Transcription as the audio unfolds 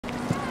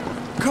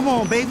Come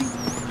on, baby.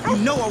 You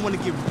know I want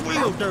to get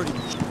real dirty.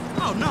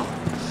 Oh, no.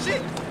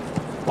 Shit.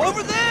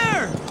 Over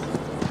there!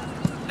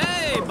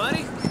 Hey,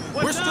 buddy.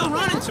 We're still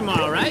running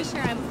tomorrow, right? Sure,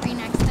 I'm free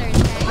next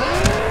Thursday.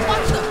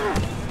 What the?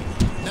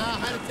 Nah, I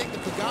had to take the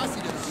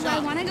Pegasi to the Do I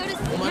shop. want to go to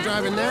sleep? Am I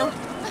driving now?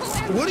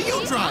 What are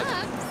you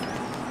driving?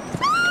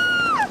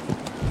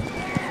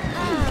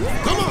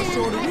 Come on,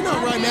 Shorty. You're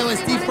not riding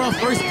LSD for our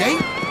first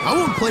date. I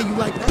won't play you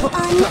like that.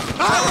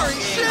 Oh,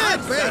 shit!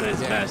 That is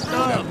messed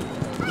up.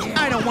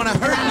 I don't want to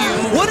hurt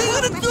you. What are you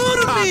going to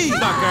do to me?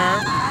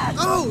 Sucker.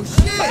 Oh,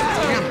 shit!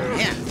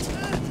 Yeah.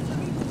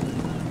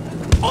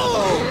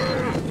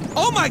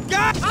 Oh my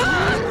God!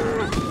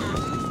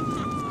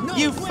 No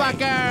You way.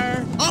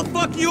 fucker! I'll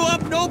fuck you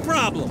up, no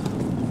problem.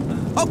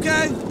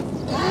 Okay.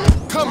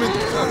 Coming.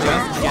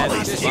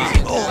 Holy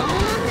shit!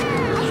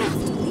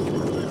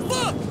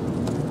 Fuck!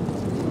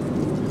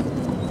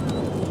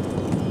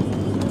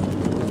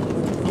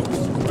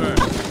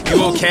 You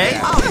okay?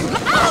 Oh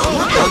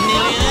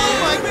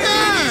my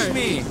God!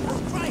 Me.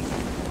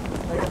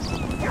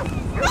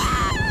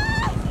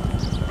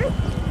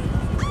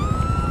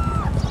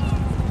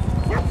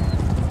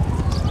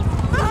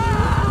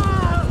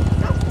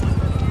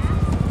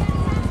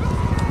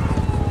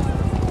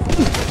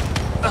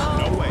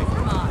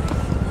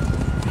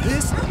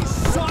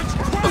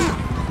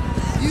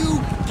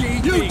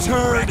 You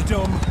turd!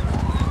 You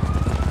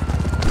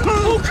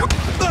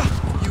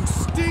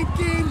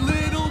stinking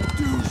little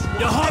douche!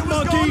 You hot What's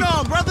monkey! going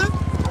on, brother?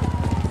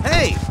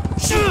 Hey!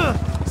 See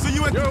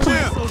you at the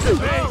gym!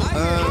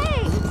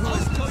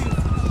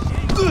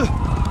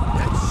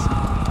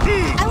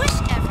 I wish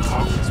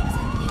everyone was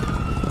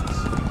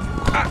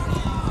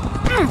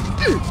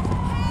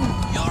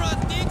You're a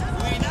dick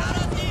without a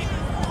dick!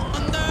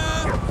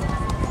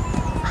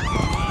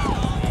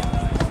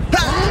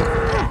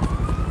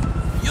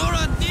 You're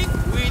a dick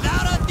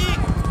without a dick!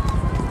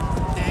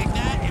 Take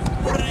that and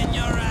put it in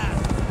your ass!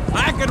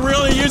 I could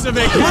really use a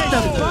vacation. What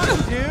the fuck,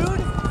 dude?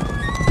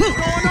 What's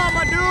going on,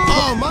 my dude?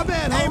 Oh, my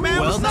bad, homie. Hey, man,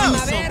 Well, what's do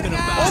up? something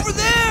about it. Over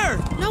there!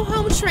 No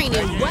home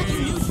training. What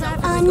new traffic is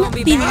gonna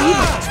be unbelievable.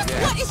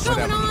 bad? What is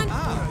going on?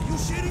 You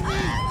shitting me?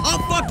 I'll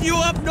fuck you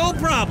up, no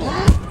problem.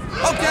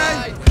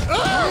 Okay.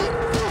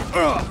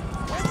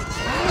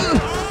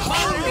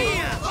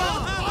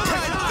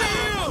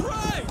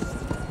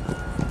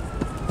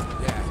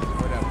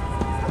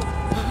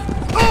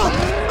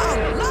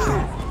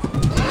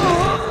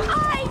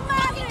 I'm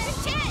not gonna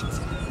shit!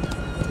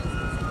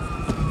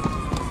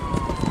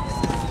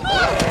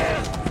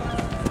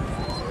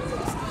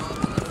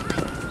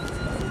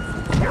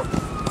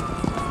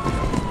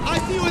 I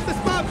see you at the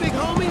spot, big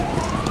homie.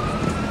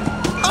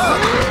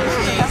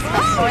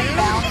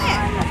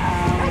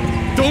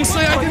 Don't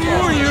say I didn't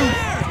warn you.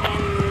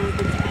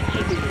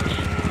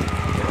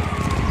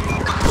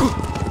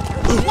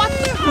 What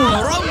the?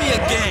 Throw me a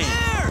game.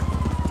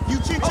 You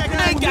check I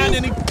ain't got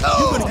any. You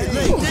gonna get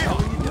laid down.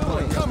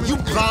 You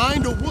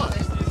blind or what?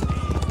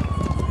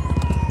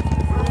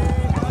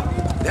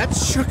 That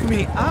shook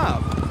me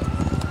up.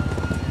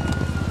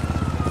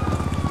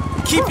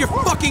 Keep your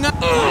fucking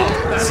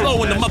eye.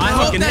 Slowing the motherfucking head. I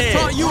hope that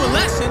taught you a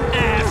lesson,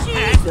 ass.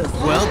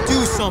 Well,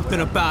 do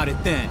something about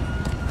it then.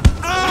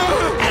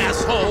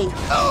 Asshole.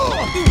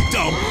 You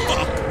dumb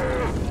fuck.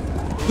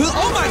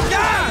 Oh my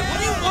God! What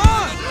do you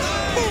want?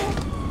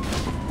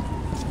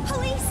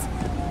 Police!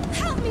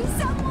 Help me,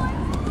 someone!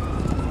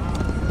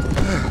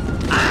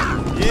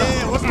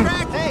 Yeah, what's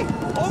cracked? Hey,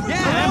 over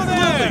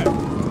there.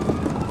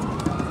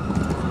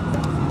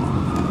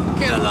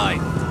 Get a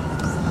light.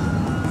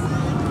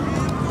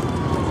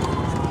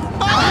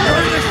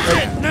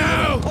 Shit,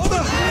 now! Over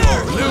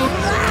there! Luke!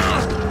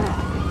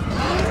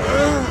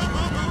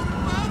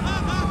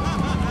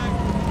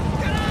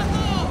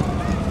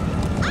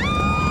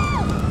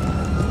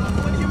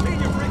 What do you mean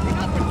you're breaking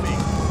up with me?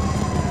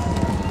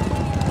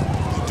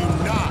 You do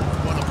not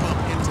want to bump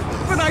into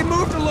this. But I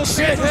moved a little bit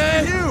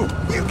Shithead. for you!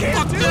 You can't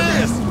Fuck do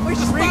this.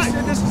 this! Reek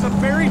said this is a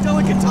very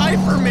delicate time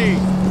for me!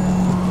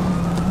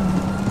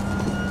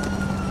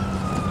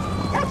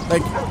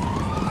 Thank you.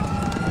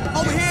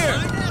 Over here!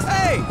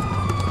 Hey!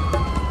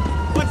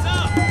 What's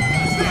up?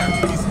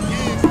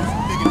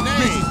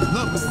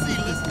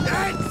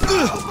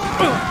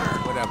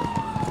 Whatever.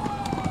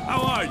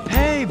 How are you?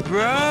 Hey,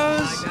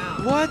 bros.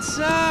 What's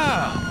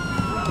up?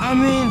 I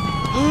mean,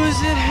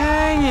 who's it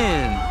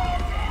hanging?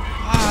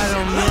 I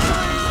don't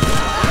know.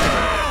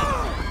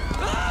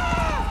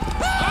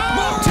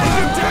 Take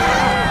him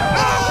down!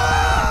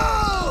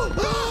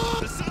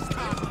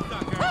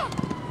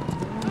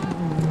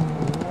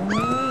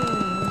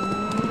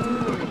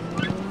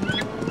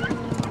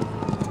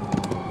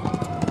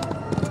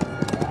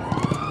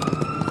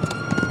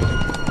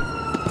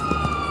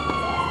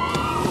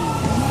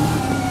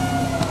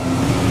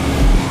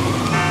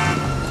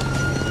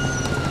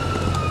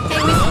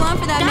 Hey, we still on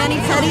for that Manny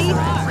Teddy?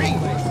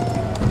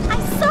 I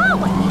saw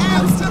one!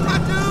 What's up, my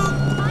dude?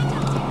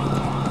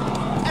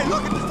 Hey,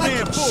 look at this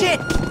damn fool! Shit!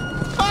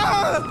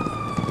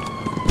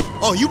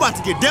 Oh, you about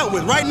to get dealt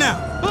with right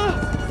now!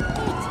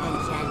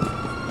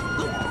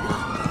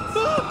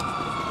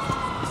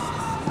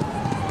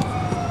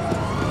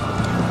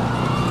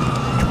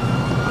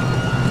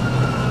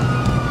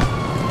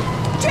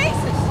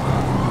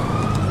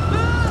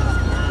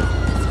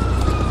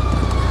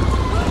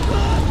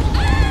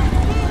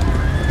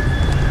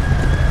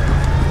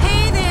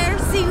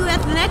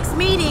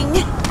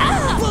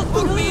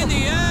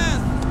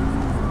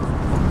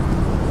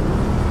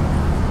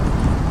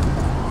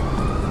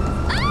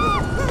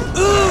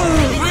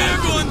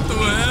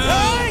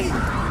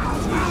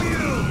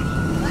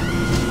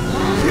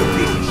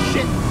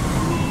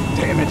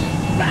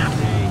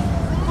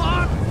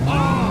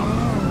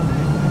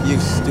 You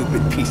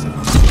stupid piece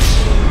of